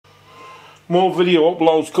More video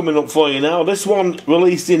uploads coming up for you now. This one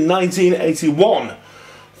released in 1981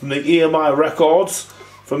 from the EMI Records.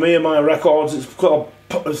 From EMI Records, it's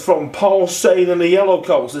from Paul Sane and the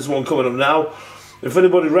Yellowcoats. This one coming up now. If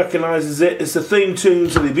anybody recognises it, it's the theme tune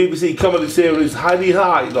to the BBC comedy series Heidi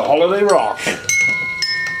High, The Holiday Rock.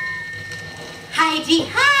 Heidi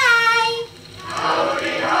High!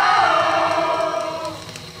 Howdy ho!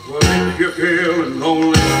 Well, if you're feeling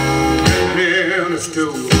lonely, get in a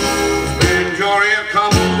stew. Spend your ear,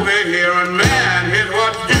 come over here and